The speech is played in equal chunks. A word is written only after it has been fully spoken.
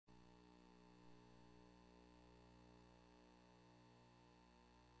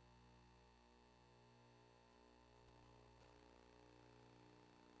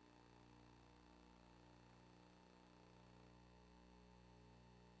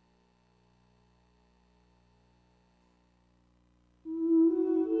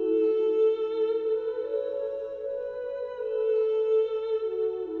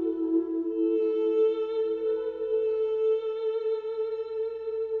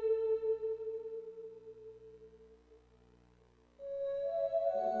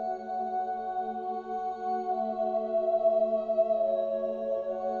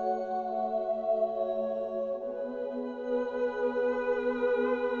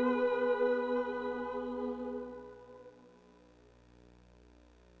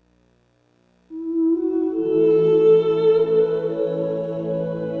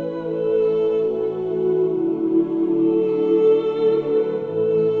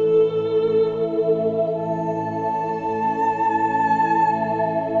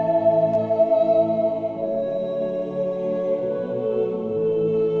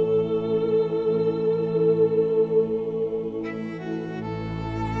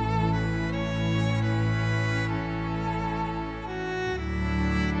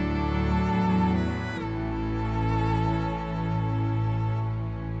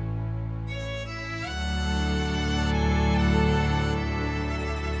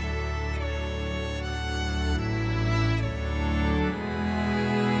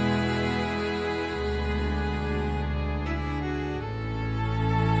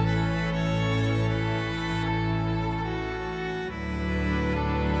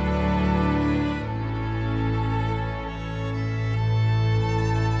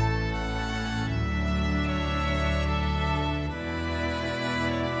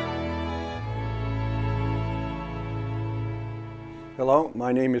Hello,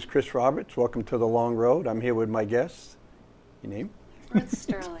 my name is Chris Roberts. Welcome to The Long Road. I'm here with my guest. Your name? Ruth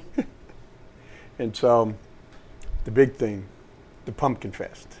Sterling. And so, the big thing, the Pumpkin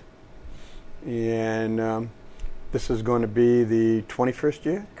Fest. And this is going to be the 21st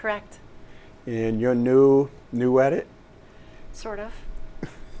year? Correct. And you're new at it? Sort of.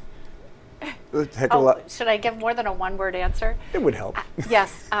 Should I give more than a one-word answer? It would help.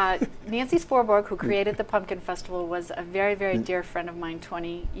 Yes. Nancy Sporborg, who created the Pumpkin Festival, was a very, very dear friend of mine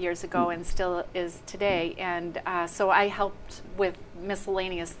 20 years ago and still is today. And so I helped with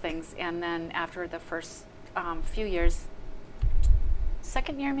miscellaneous things. And then after the first few years,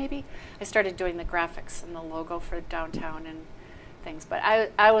 second year maybe, I started doing the graphics and the logo for downtown and things. But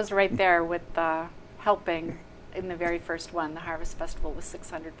I was right there with helping in the very first one, the Harvest Festival with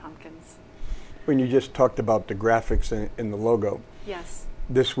 600 pumpkins. When you just talked about the graphics and the logo. Yes.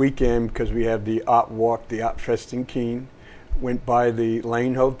 This weekend, because we have the Art Walk, the Art Fest in Keene, went by the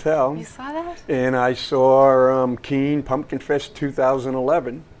Lane Hotel. You saw that? And I saw Keene Pumpkin Fest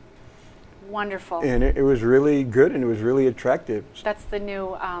 2011. Wonderful. And it was really good and it was really attractive. That's the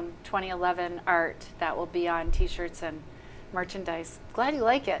new 2011 art that will be on T-shirts and merchandise. Glad you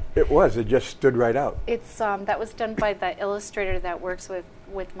like it. It was. It just stood right out. It's that was done by the illustrator that works with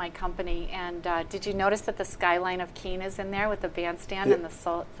my company. And did you notice that the skyline of Keene is in there with the bandstand and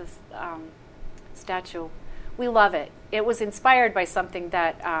the statue? We love it. It was inspired by something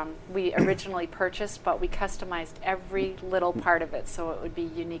that we originally purchased, but we customized every little part of it so it would be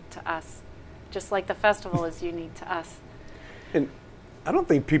unique to us, just like the festival is unique to us. And I don't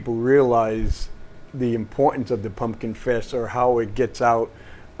think people realize the importance of the Pumpkin Fest or how it gets out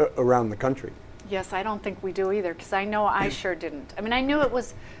around the country. Yes, I don't think we do either, because I know I sure didn't. I mean, I knew it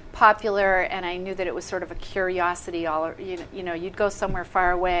was popular, and I knew that it was sort of a curiosity. You know, you'd go somewhere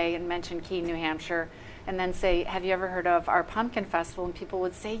far away and mention Keene, New Hampshire, and then say, have you ever heard of our Pumpkin Festival? And people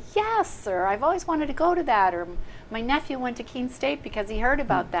would say, yes, or I've always wanted to go to that, or my nephew went to Keene State because he heard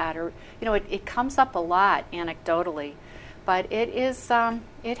about that, or, you know, it comes up a lot anecdotally. But it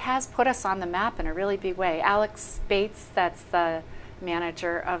has put us on the map in a really big way. Alex Bates, that's the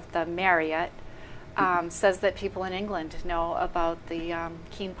manager of the Marriott, says that people in England know about the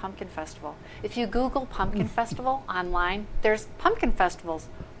Keene Pumpkin Festival. If you Google Pumpkin Festival online, there's pumpkin festivals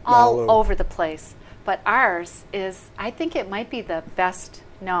all over the place. But ours is, I think it might be the best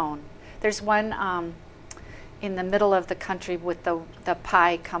known. There's one in the middle of the country with the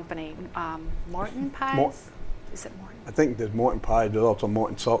pie company, Morton Pies? Is it Morton? I think there's Morton Pie. There's also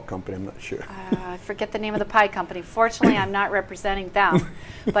Morton Salt Company. I'm not sure. I forget the name of the pie company. Fortunately, I'm not representing them.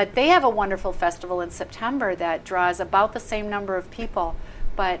 But they have a wonderful festival in September that draws about the same number of people,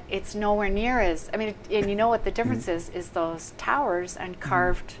 but it's nowhere near as, I mean, and you know what the difference is those towers and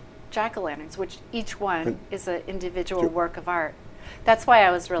carved jack-o'-lanterns, which each one is an individual work of art. That's why I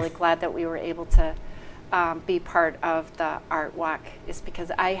was really glad that we were able to be part of the Art Walk, is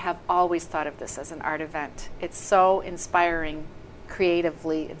because I have always thought of this as an art event. It's so inspiring,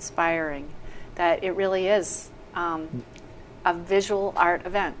 creatively inspiring, that it really is a visual art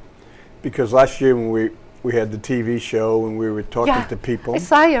event. Because last year when we had the TV show and we were talking to people. I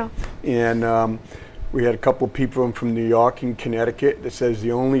saw you. And we had a couple of people from New York and Connecticut that says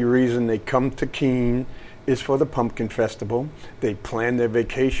the only reason they come to Keene is for the Pumpkin Festival. They plan their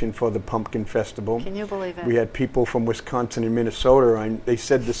vacation for the Pumpkin Festival. Can you believe it? We had people from Wisconsin and Minnesota, and they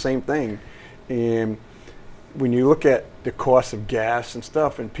said the same thing. And when you look at the cost of gas and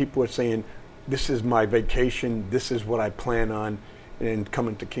stuff, and people are saying, this is my vacation, this is what I plan on, and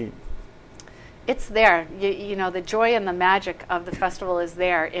coming to Keene. It's there. You know, the joy and the magic of the festival is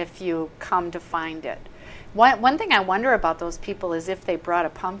there if you come to find it. One thing I wonder about those people is if they brought a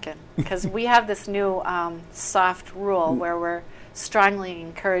pumpkin, because we have this new soft rule where we're strongly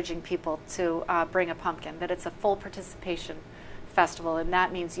encouraging people to bring a pumpkin, that it's a full participation festival, and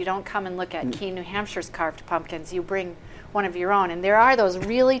that means you don't come and look at Keene, New Hampshire's carved pumpkins. You bring one of your own, and there are those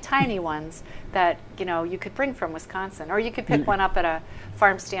really tiny ones that, you know, you could bring from Wisconsin, or you could pick one up at a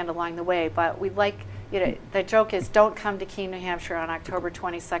farm stand along the way. But we'd like, you know, the joke is don't come to Keene, New Hampshire on October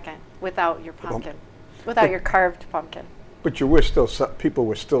 22nd without your pumpkin. Without your carved pumpkin. But people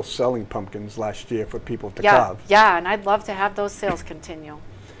were still selling pumpkins last year for people to carve. Yeah, and I'd love to have those sales continue.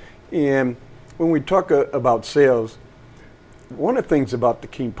 And when we talk about sales, one of the things about the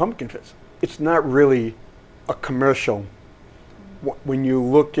Keene Pumpkin Fest, it's not really a commercial. When you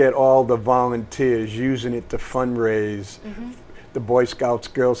look at all the volunteers using it to fundraise, the Boy Scouts,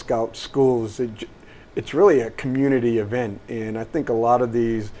 Girl Scouts, schools, it's really a community event. And I think a lot of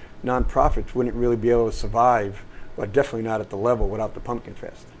these nonprofits wouldn't really be able to survive, or definitely not at the level without the Pumpkin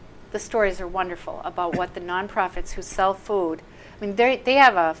Fest. The stories are wonderful about what the nonprofits who sell food I mean, they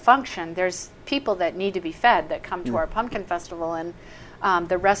have a function. There's people that need to be fed that come to our pumpkin festival, and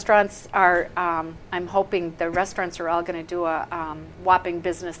the restaurants are, I'm hoping the restaurants are all going to do a whopping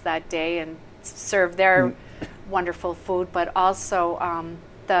business that day and serve their wonderful food, but also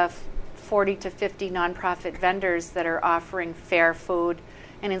the 40 to 50 nonprofit vendors that are offering fair food,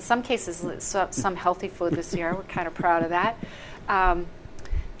 and in some cases some healthy food this year. We're kind of proud of that.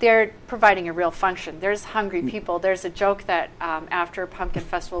 They're providing a real function. There's hungry people. There's a joke that after Pumpkin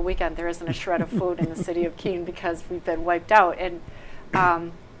Festival weekend, there isn't a shred of food in the city of Keene because we've been wiped out. And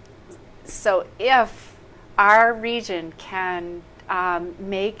so if our region can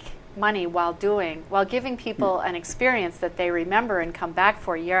make money while giving people an experience that they remember and come back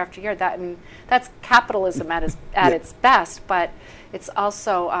for year after year, that's capitalism at its best, but it's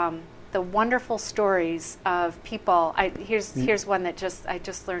also the wonderful stories of people. Here's one that I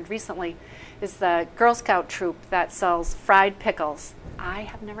just learned recently, is the Girl Scout troop that sells fried pickles. I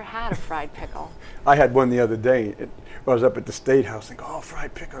have never had a fried pickle. I had one the other day. I was up at the State House and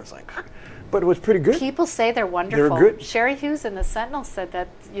fried pickles, but it was pretty good. People say they're wonderful. They're good. Sherry Hughes in the Sentinel said that,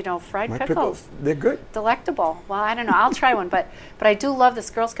 fried pickles, they're good. Delectable. Well, I don't know. I'll try one, but I do love this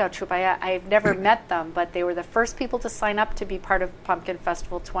Girl Scout troop. I've never met them, but they were the first people to sign up to be part of Pumpkin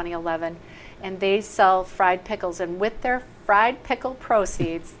Festival 2011, and they sell fried pickles. And with their fried pickle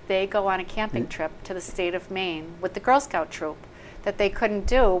proceeds, they go on a camping trip to the state of Maine with the Girl Scout troop that they couldn't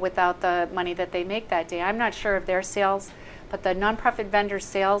do without the money that they make that day. I'm not sure of their sales, but the nonprofit vendor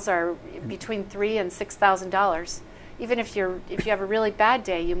sales are between $3,000 and $6,000. Even if you have a really bad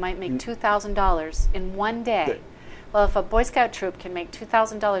day, you might make $2,000 in one day. Well, if a Boy Scout troop can make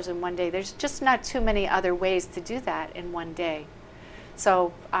 $2,000 in one day, there's just not too many other ways to do that in one day.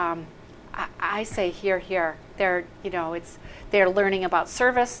 So I say here. They're learning about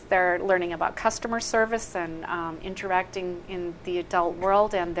service, they're learning about customer service and interacting in the adult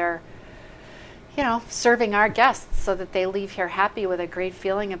world, and they're serving our guests so that they leave here happy with a great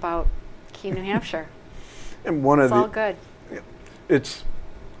feeling about Keene, New Hampshire. And it's all good. It's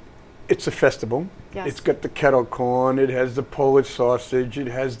a festival. Yes. It's got the kettle corn, it has the Polish sausage, it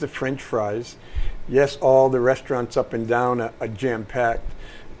has the French fries. Yes, all the restaurants up and down are jam-packed,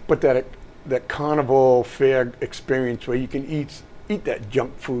 but that carnival fair experience where you can eat that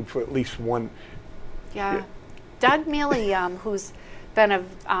junk food for at least one. Yeah. Doug Mealy, who's been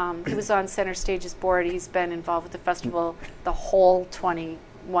he was on Center Stage's board. He's been involved with the festival the whole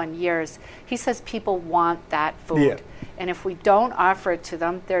 21 years. He says people want that food, and if we don't offer it to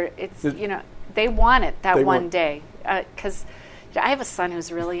them, they want it that one day. Because I have a son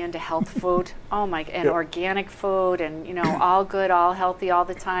who's really into health food. And organic food, and all good, all healthy, all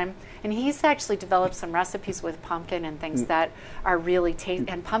the time. And he's actually developed some recipes with pumpkin and things that are really tasty.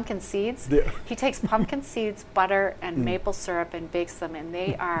 And pumpkin seeds. Yeah. He takes pumpkin seeds, butter, and maple syrup and bakes them, and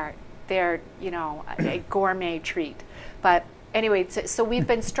they're a gourmet treat. But anyway, so we've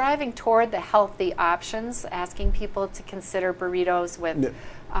been striving toward the healthy options, asking people to consider burritos with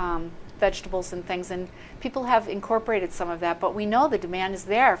vegetables and things, and people have incorporated some of that, but we know the demand is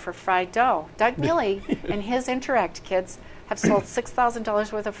there for fried dough. Doug Mealy and his Interact kids have sold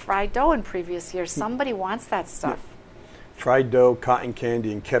 $6,000 worth of fried dough in previous years. Somebody wants that stuff. Fried dough, cotton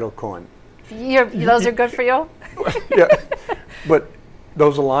candy, and kettle corn. Those are good for you? Yeah, but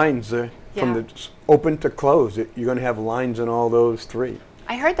those are lines from the open to close. You're going to have lines in all those three.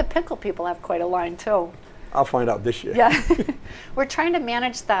 I heard the pickle people have quite a line too. I'll find out this year. Yeah. We're trying to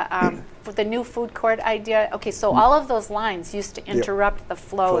manage the new food court idea. Okay, so all of those lines used to interrupt the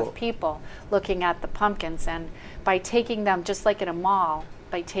flow of people looking at the pumpkins, and by taking them, just like in a mall,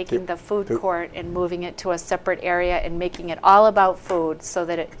 by taking the food court and moving it to a separate area and making it all about food, so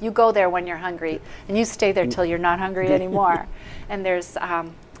that you go there when you're hungry and you stay there till you're not hungry anymore. And there's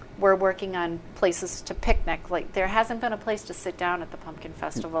we're working on places to picnic. Like, there hasn't been a place to sit down at the Pumpkin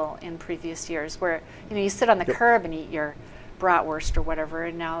Festival in previous years where you sit on the curb and eat your bratwurst or whatever,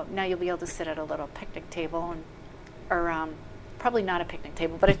 and now you'll be able to sit at a little picnic table, or probably not a picnic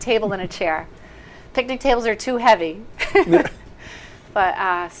table, but a table and a chair. Picnic tables are too heavy. But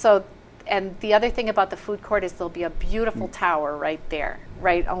and the other thing about the food court is there'll be a beautiful tower right there,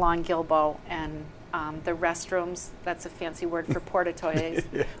 right along Gilboa, and the restrooms, that's a fancy word for porta-toilets,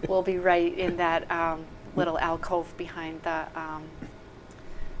 will be right in that little alcove behind the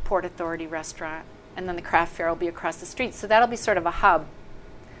Port Authority restaurant. And then the craft fair will be across the street. So that'll be sort of a hub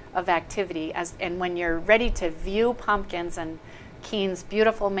of activity. And when you're ready to view pumpkins and Keene's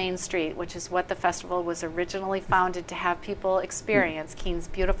beautiful Main Street, which is what the festival was originally founded to have people experience, Keene's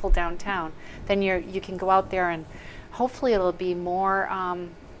beautiful downtown, then you can go out there, and hopefully it'll be more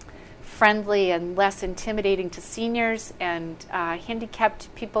friendly and less intimidating to seniors and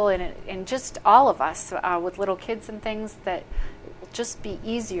handicapped people and just all of us with little kids and things, that it will just be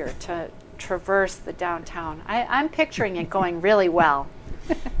easier to traverse the downtown. I'm picturing it going really well.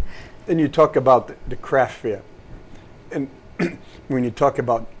 And you talk about the craft fair. And when you talk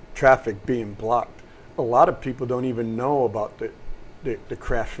about traffic being blocked, a lot of people don't even know about the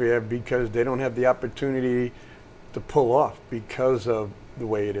craft fair because they don't have the opportunity to pull off because of the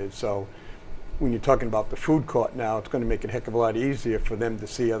way it is. So when you're talking about the food court now, it's going to make it a heck of a lot easier for them to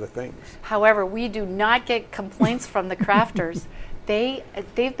see other things. However, we do not get complaints from the crafters. They've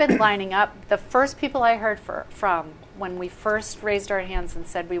been lining up. The first people I heard from when we first raised our hands and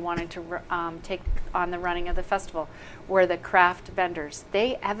said we wanted to take on the running of the festival were the craft vendors.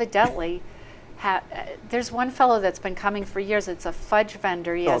 They evidently have. There's one fellow that's been coming for years. It's a fudge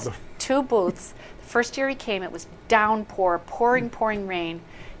vendor. He has 2 booths. The first year he came, it was downpour, pouring rain.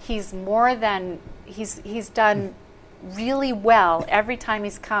 He's done really well every time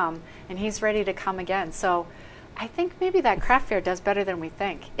he's come, and he's ready to come again. So I think maybe that craft fair does better than we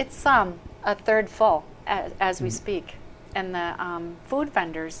think. It's a third full as we speak. And the food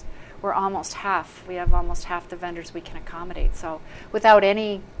vendors, we're almost half. We have almost half the vendors we can accommodate. So without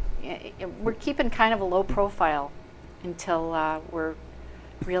any, we're keeping kind of a low profile until we're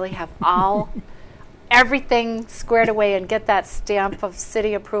really have everything squared away and get that stamp of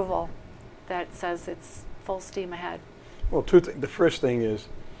city approval that says it's full steam ahead. Well, 2 things. The first thing is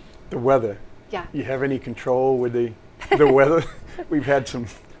the weather. Yeah. You have any control with the weather? We've had some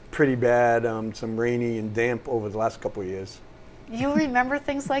pretty bad, some rainy and damp over the last couple of years. You remember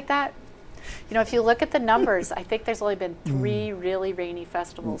things like that? You know, if you look at the numbers, I think there's only been 3 really rainy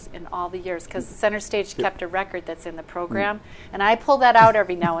festivals in all the years, because Center Stage kept a record that's in the program. And I pull that out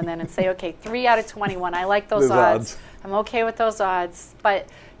every now and then and say, okay, 3 out of 21. I like those odds. I'm okay with those odds. But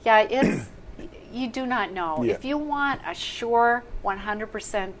yeah, you do not know. Yeah. If you want a sure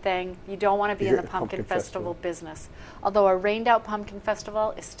 100% thing, you don't want to be in the Pumpkin Festival business. Although a rained out Pumpkin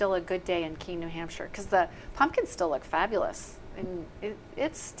Festival is still a good day in Keene, New Hampshire, because the pumpkins still look fabulous. And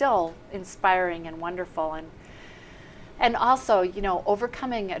it's still inspiring and wonderful. And also, you know,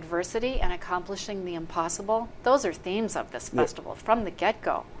 overcoming adversity and accomplishing the impossible, those are themes of this festival from the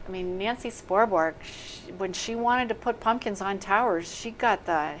get-go. I mean, Nancy Sporborg, when she wanted to put pumpkins on towers, she got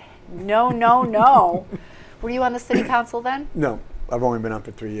the no. Were you on the city council then? No, I've only been on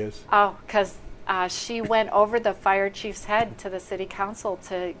for 3 years. Oh, because she went over the fire chief's head to the city council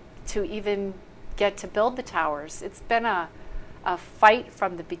to even get to build the towers. It's been a fight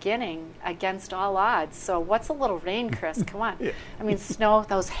from the beginning against all odds. So what's a little rain, Chris? Come on. Yeah. I mean, snow,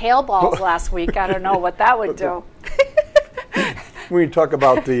 those hail balls last week, I don't know what that would do. When you talk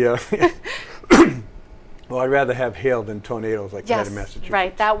about the, well, I'd rather have hail than tornadoes like they had in Massachusetts.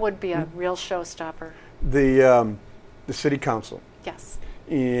 Right. That would be a real showstopper. The city council. Yes.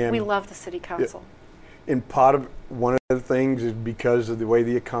 And we love the city council. And one of the things is because of the way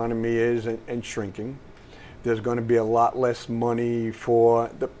the economy is and shrinking, there's going to be a lot less money for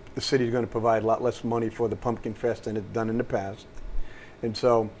the city's going to provide a lot less money for the Pumpkin Fest than it's done in the past. And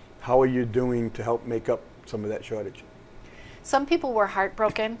so how are you doing to help make up some of that shortage? Some people were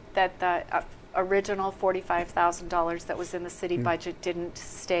heartbroken that the original $45,000 that was in the city budget didn't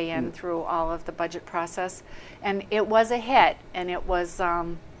stay in through all of the budget process. And it was a hit, and it was,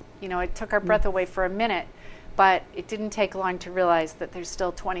 it took our breath away for a minute, but it didn't take long to realize that there's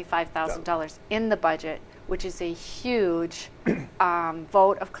still $25,000 in the budget, which is a huge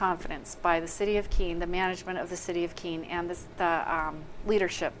vote of confidence by the city of Keene, the management of the city of Keene, and the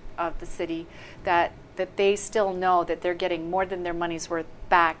leadership of the city, that they still know that they're getting more than their money's worth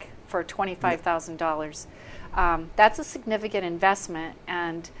back for $25,000. That's a significant investment,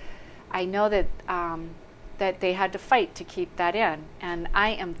 and I know that that they had to fight to keep that in, and I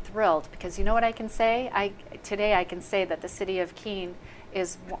am thrilled because you know what I can say? Today I can say that the city of Keene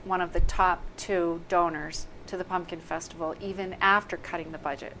is one of the top 2 donors to the Pumpkin Festival, even after cutting the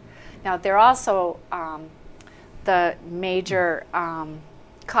budget. Now, they're also the major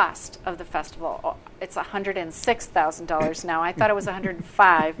cost of the festival. It's $106,000 now. I thought it was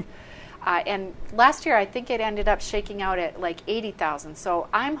 $105,000. And last year, I think it ended up shaking out at like $80,000. So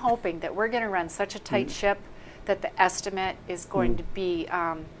I'm hoping that we're going to run such a tight ship that the estimate is going to be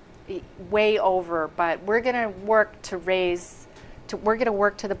way over. But we're going to work to we're going to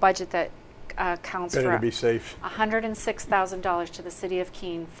work to the budget that counts Better for to be safe. $106,000 to the city of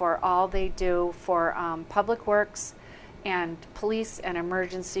Keene for all they do for public works and police and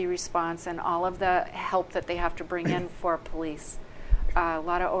emergency response and all of the help that they have to bring in for police. A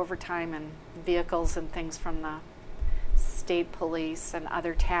lot of overtime and vehicles and things from the state police and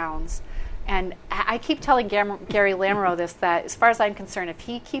other towns. And I keep telling Gary Lamoureux this, that as far as I'm concerned, if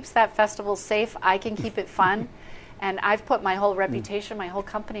he keeps that festival safe, I can keep it fun. And I've put my whole reputation, my whole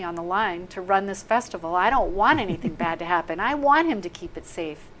company on the line to run this festival. I don't want anything bad to happen. I want him to keep it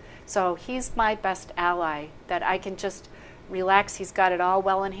safe. So he's my best ally, that I can just relax. He's got it all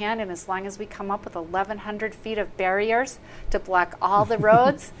well in hand. And as long as we come up with 1,100 feet of barriers to block all the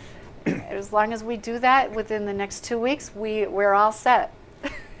roads, as long as we do that within the next 2 weeks, we're all set.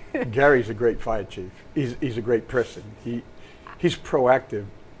 Gary's a great fire chief. He's a great person. He's proactive.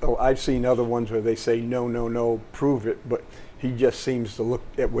 Oh, I've seen other ones where they say no, no, no, prove it, but he just seems to look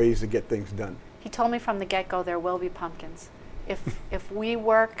at ways to get things done. He told me from the get-go there will be pumpkins. If we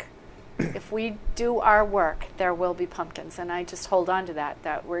do our work, there will be pumpkins, and I just hold on to that.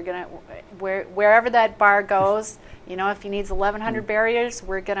 That we're gonna wherever that bar goes, if he needs 1,100 barriers,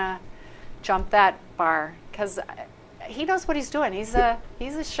 we're gonna jump that bar because he knows what he's doing. He's a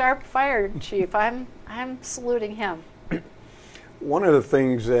sharp fire chief. I'm saluting him. One of the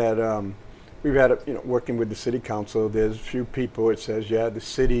things that we've had, working with the city council, there's a few people that says, the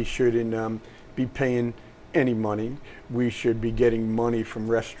city shouldn't be paying any money. We should be getting money from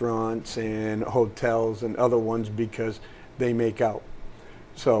restaurants and hotels and other ones because they make out.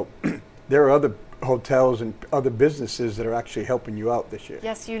 So there are other hotels and other businesses that are actually helping you out this year.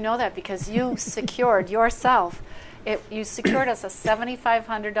 Yes, you know that because you secured yourself. You secured us a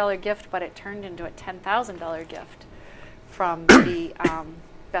 $7,500 gift, but it turned into a $10,000 gift from the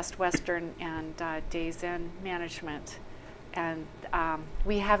Best Western and Days Inn management. And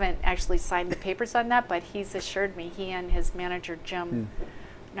we haven't actually signed the papers on that, but he's assured me, he and his manager, Jim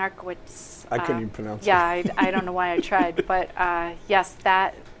Narkowitz. I couldn't even pronounce it. Yeah, I don't know why I tried. But yes,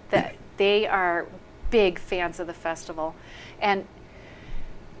 that they are big fans of the festival. And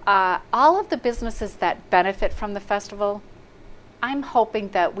all of the businesses that benefit from the festival, I'm hoping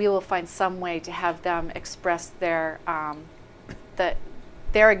that we will find some way to have them express their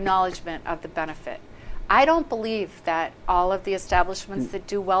acknowledgement of the benefit. I don't believe that all of the establishments that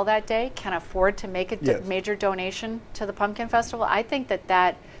do well that day can afford to make a major donation to the Pumpkin Festival. I think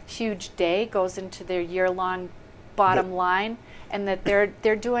that huge day goes into their year-long bottom line, and that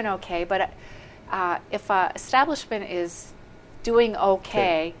they're doing okay. But if an establishment is doing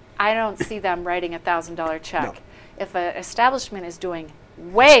okay, I don't see them writing a $1,000 check. No. If an establishment is doing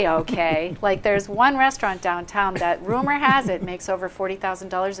way okay, like there's one restaurant downtown that rumor has it makes over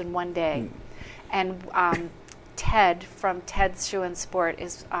 $40,000 in one day. And Ted from Ted's Shoe and Sport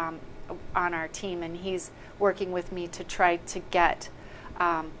is on our team, and he's working with me to try to get,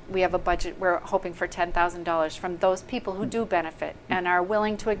 we have a budget, we're hoping for $10,000 from those people who do benefit and are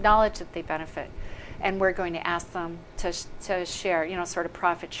willing to acknowledge that they benefit. And we're going to ask them to share, sort of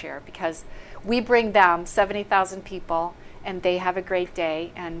profit share, because we bring them 70,000 people, and they have a great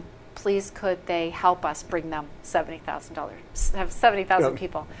day, and please could they help us bring them $70,000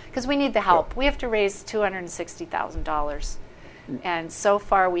 people, because we need the help. We have to raise $260,000, and so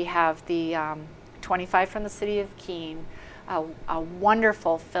far we have the 25 from the city of Keene, a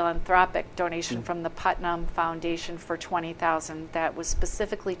wonderful philanthropic donation from the Putnam Foundation for $20,000 that was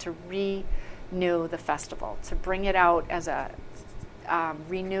specifically to renew the festival, to bring it out as a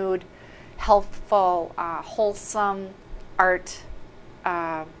renewed, helpful, wholesome art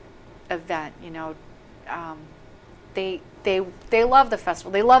event. They love the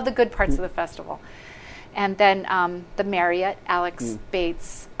festival. They love the good parts of the festival. And then the Marriott, Alex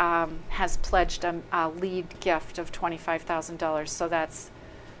Bates, has pledged a lead gift of $25,000. So that's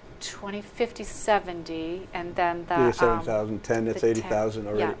 20, 50, 70, and then the 7,000, 10. That's 80,000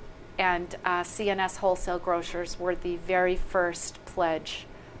 already. Yeah, and CNS Wholesale Grocers were the very first pledge.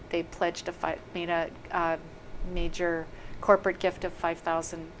 They pledged made a major corporate gift of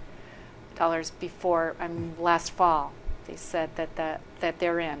 $5,000 before last fall. They said that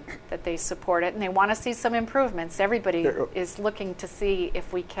they're in, that they support it, and they want to see some improvements. Everybody is looking to see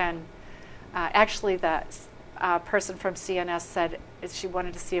if we can. Actually, the person from CNS said she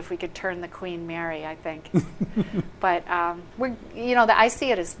wanted to see if we could turn the Queen Mary, I think. But I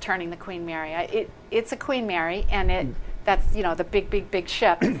see it as turning the Queen Mary. It's a Queen Mary, and that's the big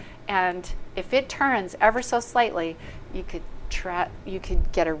ship. And if it turns ever so slightly, you could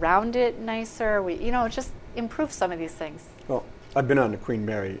get around it nicer. Just improve some of these things. Well, I've been on the Queen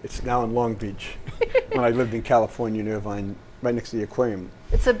Mary. It's now in Long Beach. When I lived in California, in Irvine, right next to the aquarium.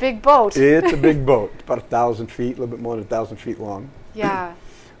 It's a big boat. It's a big boat. About 1,000 feet, a little bit more than 1,000 feet long. Yeah.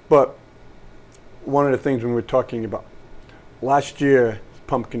 But one of the things when we're talking about last year,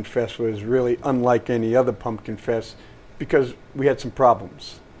 Pumpkin Fest was really unlike any other Pumpkin Fest because we had some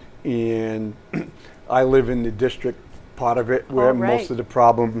problems. And I live in the district part of it where right. most of the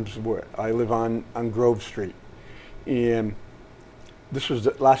problems were. I live on Grove Street. And this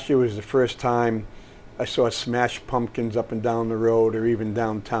was last year was the first time I saw smashed pumpkins up and down the road or even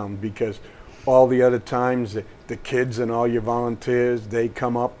downtown, because all the other times the kids and all your volunteers, they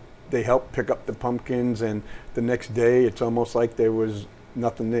come up, they help pick up the pumpkins, and the next day it's almost like there was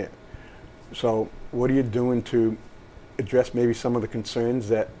nothing there. So what are you doing to address maybe some of the concerns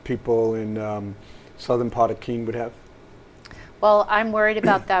that people in southern part of Keene would have? Well, I'm worried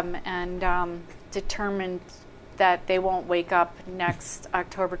about them and determined that they won't wake up next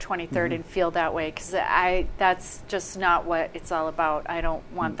October 23rd and feel that way, because that's just not what it's all about. I don't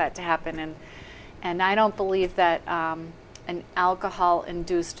want that to happen, and I don't believe that an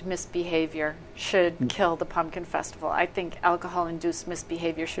alcohol-induced misbehavior should kill the Pumpkin Festival. I think alcohol-induced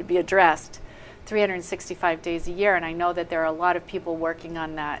misbehavior should be addressed 365 days a year, and I know that there are a lot of people working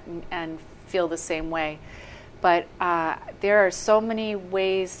on that and feel the same way. But there are so many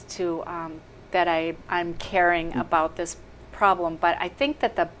ways to that I'm caring about this problem. But I think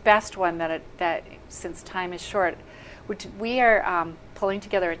that the best one that since time is short, we are pulling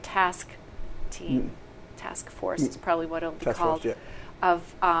together a task force is probably what it'll be called,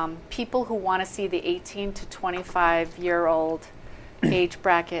 of people who want to see the 18 to 25-year-old age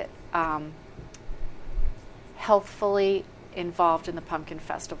bracket healthfully involved in the Pumpkin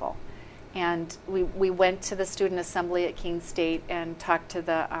Festival. And we went to the student assembly at Keene State and talked to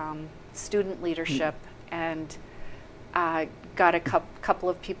the student leadership and got a couple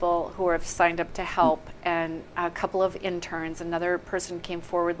of people who have signed up to help, and a couple of interns. Another person came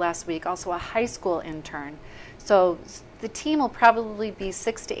forward last week, also a high school intern. So the team will probably be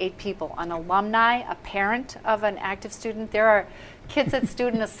 6 to 8 people, an alumni, a parent of an active student. There are kids at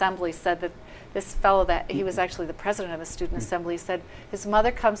student assembly said that this fellow, that he was actually the president of the student assembly, said his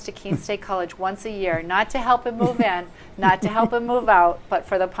mother comes to Keene State College once a year, not to help him move in, not to help him move out, but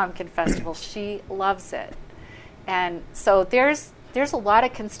for the Pumpkin Festival. She loves it. And so there's a lot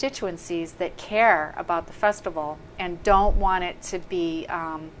of constituencies that care about the festival and don't want it to be,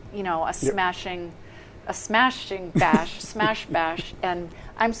 a smashing bash, smash bash, and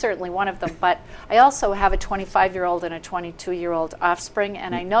I'm certainly one of them. But I also have a 25-year-old and a 22-year-old offspring,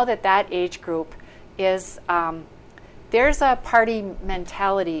 and I know that age group is, there's a party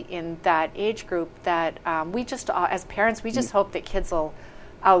mentality in that age group that we just, as parents, we just hope that kids will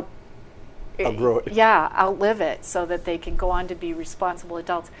outgrow it. Yeah, outlive it so that they can go on to be responsible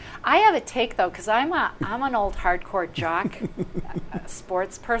adults. I have a take, though, because I'm an old hardcore jock, a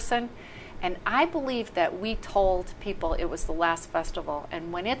sports person, and I believe that we told people it was the last festival.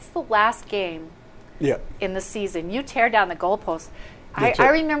 And when it's the last game in the season, you tear down the goalposts. I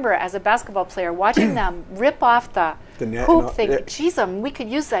remember as a basketball player watching them rip off the hoop thing. Geez, we could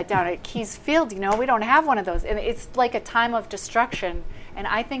use that down at Keys Field. We don't have one of those. And it's like a time of destruction. And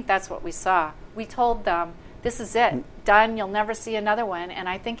I think that's what we saw. We told them, this is it. Done. You'll never see another one. And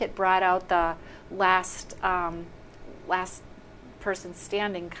I think it brought out the last person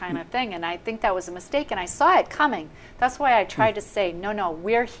standing kind of thing. And I think that was a mistake. And I saw it coming. That's why I tried to say, no,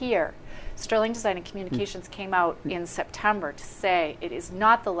 we're here. Sterling Design and Communications came out in September to say it is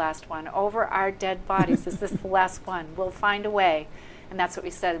not the last one. Over our dead bodies, is this the last one? We'll find a way. And that's what we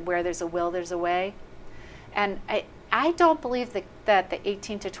said, where there's a will, there's a way. And I don't believe that the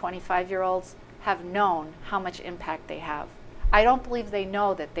 18 to 25-year-olds have known how much impact they have. I don't believe they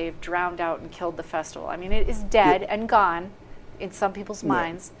know that they've drowned out and killed the festival. I mean, it is dead and gone in some people's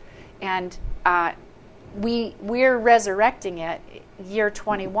minds. And we're resurrecting it year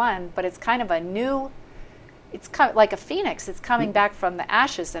 21, but it's kind of it's kind of like a phoenix. It's coming back from the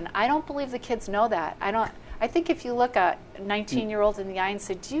ashes, and I don't believe the kids know that. I think if you look at 19-year-olds in the eye and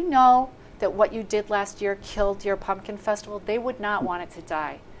say, do you know that what you did last year killed your Pumpkin Festival? They would not want it to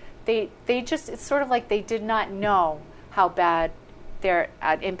die. They just, it's sort of like they did not know how bad their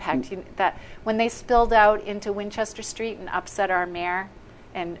impact, that when they spilled out into Winchester Street and upset our mayor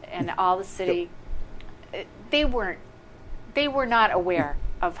and all the city, they were not aware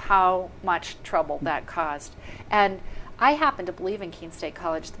of how much trouble that caused. And I happen to believe in Keene State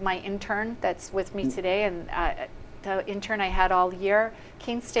College. My intern that's with me today, and the intern I had all year,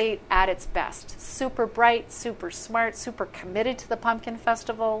 Keene State at its best. Super bright, super smart, super committed to the Pumpkin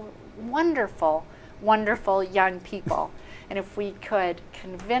Festival. Wonderful, wonderful young people. And if we could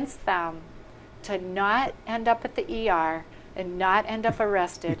convince them to not end up at the ER and not end up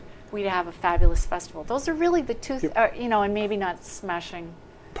arrested, we'd have a fabulous festival. Those are really the two, and maybe not smashing.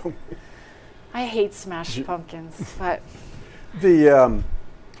 I hate smashed pumpkins, but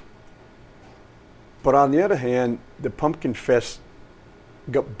but on the other hand, the Pumpkin Fest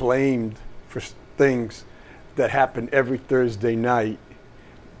got blamed for things that happen every Thursday night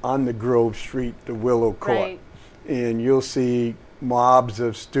on the Grove Street, the Willow Court. Right. And you'll see mobs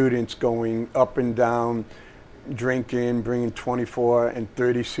of students going up and down, drinking, bringing 24 and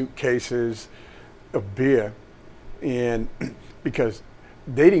 30 suitcases of beer. And because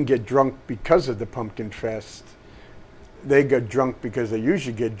they didn't get drunk because of the Pumpkin Fest, they got drunk because they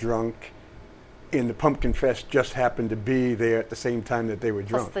usually get drunk, and the Pumpkin Fest just happened to be there at the same time that they were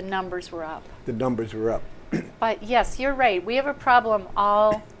drunk. Plus the numbers were up. The numbers were up. But yes, you're right. We have a problem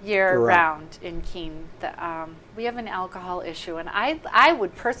all year Correct. round in Keene. We have an alcohol issue, and I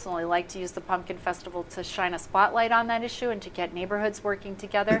would personally like to use the Pumpkin Festival to shine a spotlight on that issue and to get neighborhoods working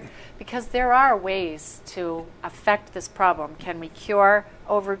together, because there are ways to affect this problem. Can we cure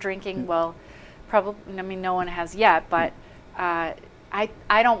over drinking? Well, probably. I mean, no one has yet, but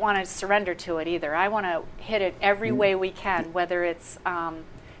I don't want to surrender to it either. I want to hit it every way we can, whether it's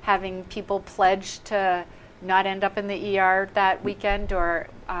having people pledge to not end up in the ER that weekend, or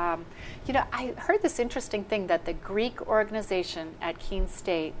I heard this interesting thing that the Greek organization at Keene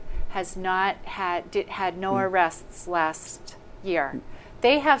State has not had no arrests last year.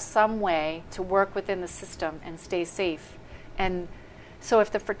 They have some way to work within the system and stay safe, and so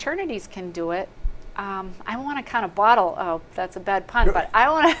if the fraternities can do it, I want to kind of bottle. Oh, that's a bad pun, but I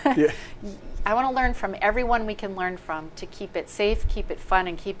want to. Yeah. I want to learn from everyone we can learn from to keep it safe, keep it fun,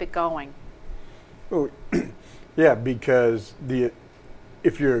 and keep it going. Oh, yeah, because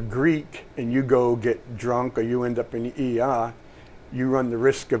if you're a Greek and you go get drunk or you end up in the ER, you run the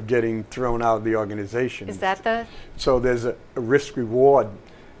risk of getting thrown out of the organization. Is that the? So there's a risk reward.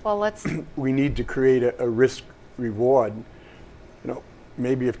 Well, let's. We need to create a risk reward.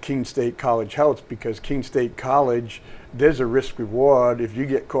 Maybe if Keene State College helps, because Keene State College, there's a risk reward. If you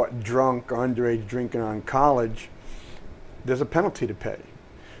get caught drunk or underage drinking on college, there's a penalty to pay.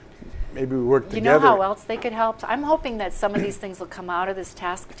 Maybe we work together. You know how else they could help? I'm hoping that some of these things will come out of this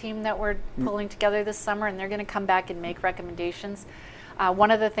task team that we're pulling together this summer, and they're going to come back and make recommendations. One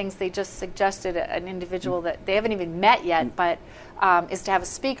of the things they just suggested, an individual that they haven't even met yet, but is to have a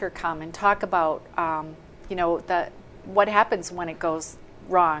speaker come and talk about, what happens when it goes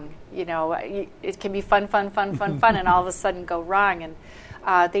wrong. It can be fun, and all of a sudden go wrong.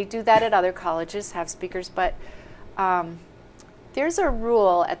 And they do that at other colleges, have speakers. But there's a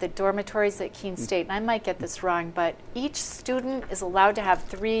rule at the dormitories at Keene State, and I might get this wrong, but each student is allowed to have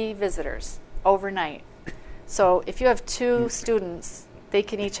 3 visitors overnight. So if you have 2 students, they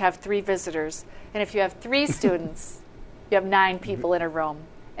can each have 3 visitors. And if you have 3 students, you have 9 people in a room.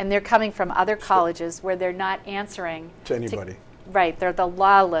 And they're coming from other colleges where they're not answering to anybody. Right, they're the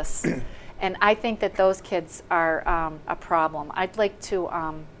lawless. And I think that those kids are a problem. I'd like to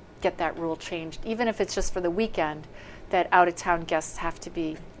get that rule changed, even if it's just for the weekend, that out-of-town guests have to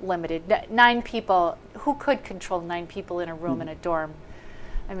be limited. 9 people, who could control 9 people in a room in a dorm?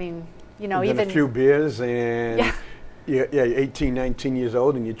 I mean, and even a few beers and you're 18, 19 years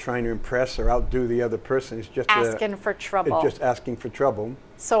old and you're trying to impress or outdo the other person. It's just asking for trouble. It's just asking for trouble.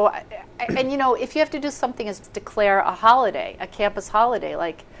 So, and if you have to do something as declare a holiday, a campus holiday,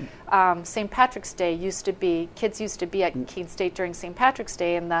 like St. Patrick's Day kids used to be at Keene State during St. Patrick's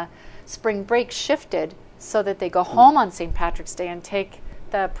Day, and the spring break shifted so that they go home on St. Patrick's Day and take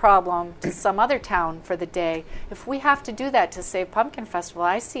the problem to some other town for the day. If we have to do that to save Pumpkin Festival,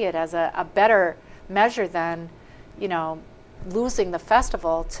 I see it as a better measure than, losing the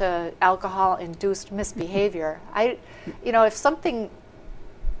festival to alcohol-induced misbehavior.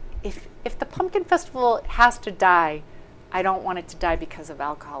 If the Pumpkin Festival has to die, I don't want it to die because of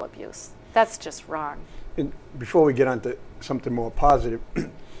alcohol abuse. That's just wrong. And before we get on to something more positive, I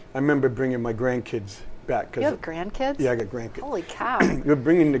remember bringing my grandkids back. You have grandkids? Yeah, I got grandkids. Holy cow. We're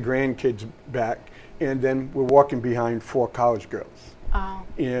bringing the grandkids back, and then we're walking behind 4 college girls. Oh.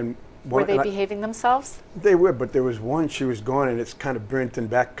 And were they behaving themselves? They were, but there was one, she was gone, and it's kind of burnt in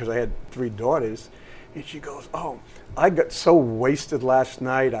back because I had 3 daughters. And she goes, "Oh, I got so wasted last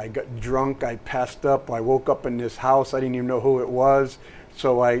night. I got drunk. I passed up. I woke up in this house. I didn't even know who it was.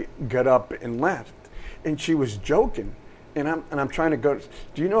 So I got up and left." And she was joking. And I'm trying to go,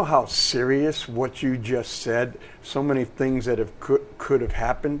 do you know how serious what you just said? So many things that could have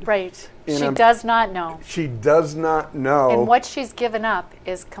happened. Right. And she does not know. She does not know. And what she's given up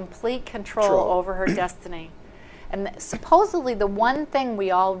is complete control over her destiny. And supposedly the one thing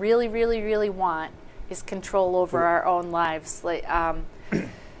we all really, really, really want is control over our own lives.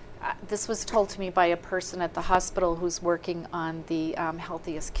 This was told to me by a person at the hospital who's working on the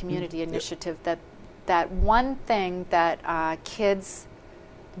Healthiest Community Initiative, that one thing that kids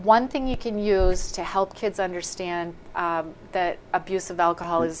one thing you can use to help kids understand that abuse of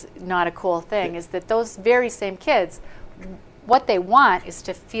alcohol is not a cool thing is that those very same kids, what they want is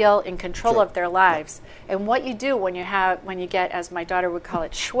to feel in control of their lives. And what you do when you get, as my daughter would call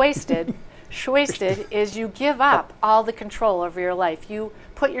it, shwasted, is you give up all the control over your life. You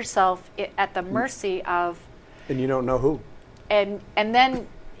put yourself at the mercy of... And you don't know who. And then,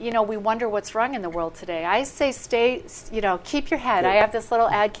 we wonder what's wrong in the world today. I say keep your head. I have this little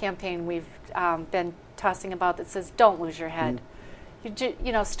ad campaign we've been tossing about that says, don't lose your head.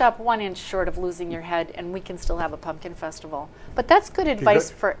 Stop 1 inch short of losing your head, and we can still have a pumpkin festival. But that's good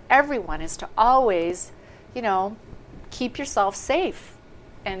advice for everyone, is to always, keep yourself safe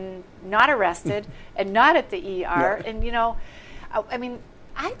and not arrested and not at the ER. And,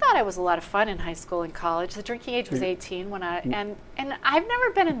 I thought I was a lot of fun in high school and college. The drinking age was 18 when and I've never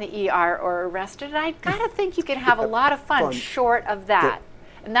been in the ER or arrested. And I got to think you can have a lot of fun short of that.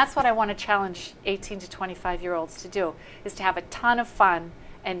 And that's what I want to challenge 18 to 25-year-olds to do, is to have a ton of fun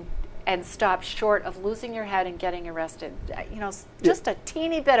and stop short of losing your head and getting arrested. Just a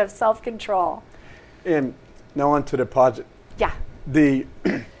teeny bit of self-control. And now on to the positive. Yeah.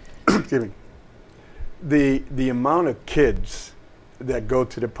 Excuse me. The amount of kids that go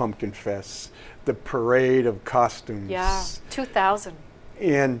to the Pumpkin Fest, the parade of costumes. Yeah, 2,000.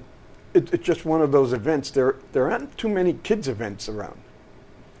 And it's just one of those events. There aren't too many kids events around.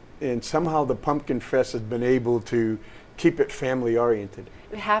 And somehow the Pumpkin Fest has been able to keep it family oriented.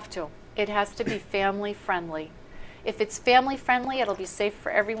 You have to. It has to be family friendly. If it's family friendly, it'll be safe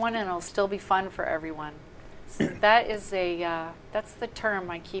for everyone, and it'll still be fun for everyone. So that's the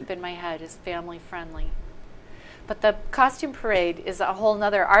term I keep in my head, is family friendly. But the costume parade is a whole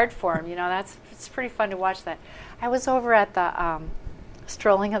nother art form. It's pretty fun to watch that. I was over at the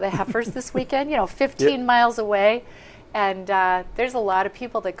Strolling of the Heifers this weekend, 15 miles away. And there's a lot of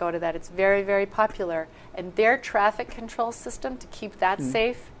people that go to that. It's very, very popular. And their traffic control system to keep that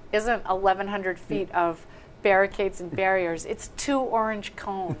safe isn't 1,100 feet of barricades and barriers. It's 2 orange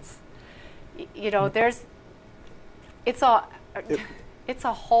cones. It's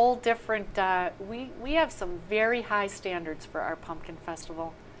a whole different... we have some very high standards for our pumpkin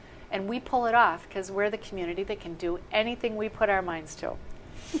festival. And we pull it off because we're the community that can do anything we put our minds to.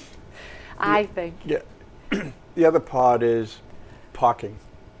 I think. Yeah. The other part is parking.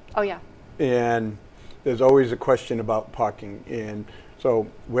 Oh, yeah. And there's always a question about parking. And so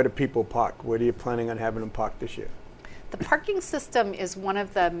where do people park? Where are you planning on having them park this year? The parking system is one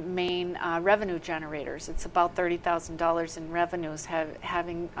of the main revenue generators. It's about $30,000 in revenues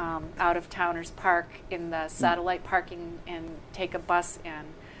having out-of-towners park in the satellite parking and take a bus in.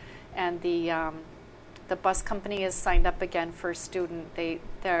 And the bus company is signed up again for student.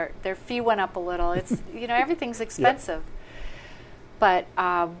 Their fee went up a little. It's everything's expensive. But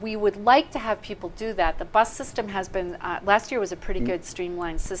we would like to have people do that. The bus system has been, last year was a pretty good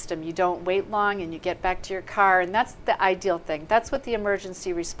streamlined system. You don't wait long and you get back to your car, and that's the ideal thing. That's what the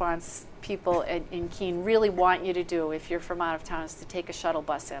emergency response people in Keene really want you to do if you're from out of town, is to take a shuttle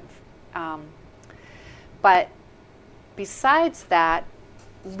bus in. But besides that,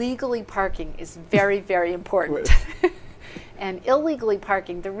 legally parking is very, very important. And illegally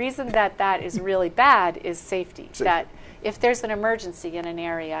parking, the reason that is really bad is safety. That if there's an emergency in an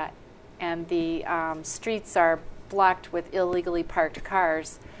area and the streets are blocked with illegally parked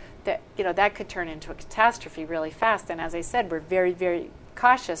cars, that could turn into a catastrophe really fast. And as I said, we're very, very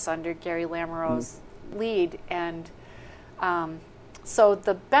cautious under Gary Lamoureux's lead. And so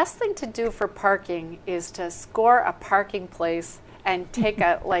the best thing to do for parking is to score a parking place and take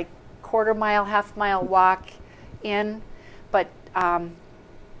a quarter-mile, half-mile walk in. But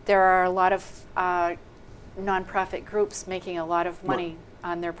there are a lot of nonprofit groups making a lot of money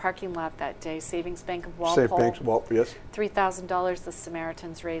on their parking lot that day. Savings Bank of Walpole. Savings Walpole, yes. $3,000 the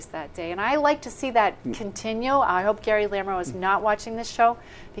Samaritans raised that day. And I like to see that continue. I hope Gary Lamoureux is not watching this show,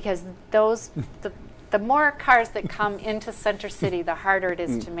 because the more cars that come into Center City, the harder it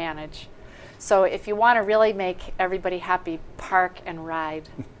is to manage. So if you want to really make everybody happy, park and ride.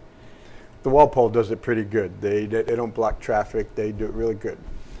 The Walpole does it pretty good. They don't block traffic. They do it really good.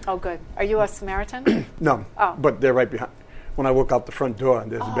 Oh, good. Are you a Samaritan? No, but they're right behind. When I walk out the front door,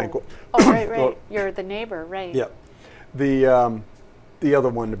 there's a bank. Oh, right. Well, you're the neighbor, right. Yeah. The other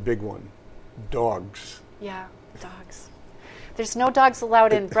one, the big one, dogs. Yeah, dogs. There's no dogs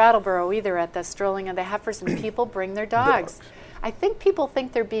allowed in Brattleboro either at the Strolling of the Heifers, and people bring their dogs. I think people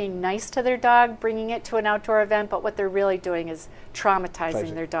think they're being nice to their dog, bringing it to an outdoor event, but what they're really doing is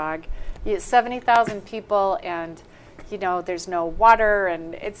traumatizing their dog. 70,000 people, and there's no water,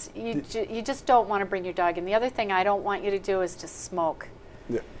 and you just don't want to bring your dog. And the other thing I don't want you to do is to smoke.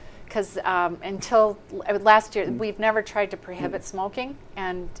 Yeah. Because until last year, we've never tried to prohibit smoking,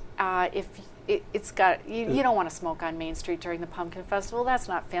 and if it's got you don't want to smoke on Main Street during the Pumpkin Festival. That's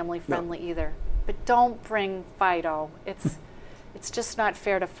not family friendly either. But don't bring Fido. It's just not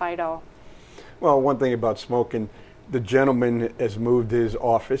fair to Fido. Well, one thing about smoking, the gentleman has moved his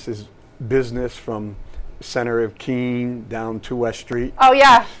office, his business from the center of Keene down to West Street. Oh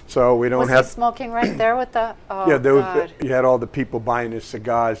yeah. So we don't Was have he smoking right there with the? Oh yeah, there was, God. you had all the people buying their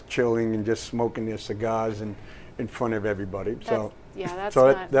cigars, chilling, and just smoking their cigars in front of everybody. So That's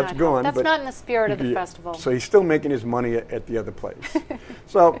so not, that's not gone. That's but not in the spirit of the yeah, festival. So he's still making his money at the other place.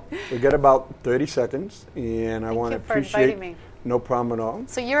 So we got about 30 seconds, and I want to you for appreciate. inviting me. No problem at all.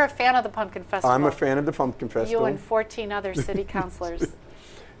 So you're a fan of the Pumpkin Festival. I'm a fan of the Pumpkin Festival. You and 14 other city councilors.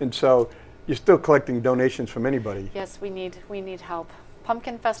 And so you're still collecting donations from anybody. Yes, we need help.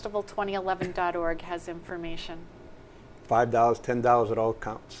 PumpkinFestival2011.org has information. $5, $10, it all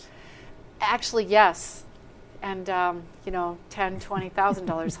counts. Actually, yes, and $10,000,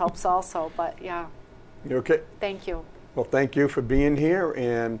 $20,000 helps also. But yeah. You okay? Thank you. Well, thank you for being here,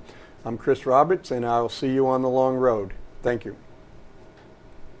 and I'm Chris Roberts, and I'll see you on the long road. Thank you.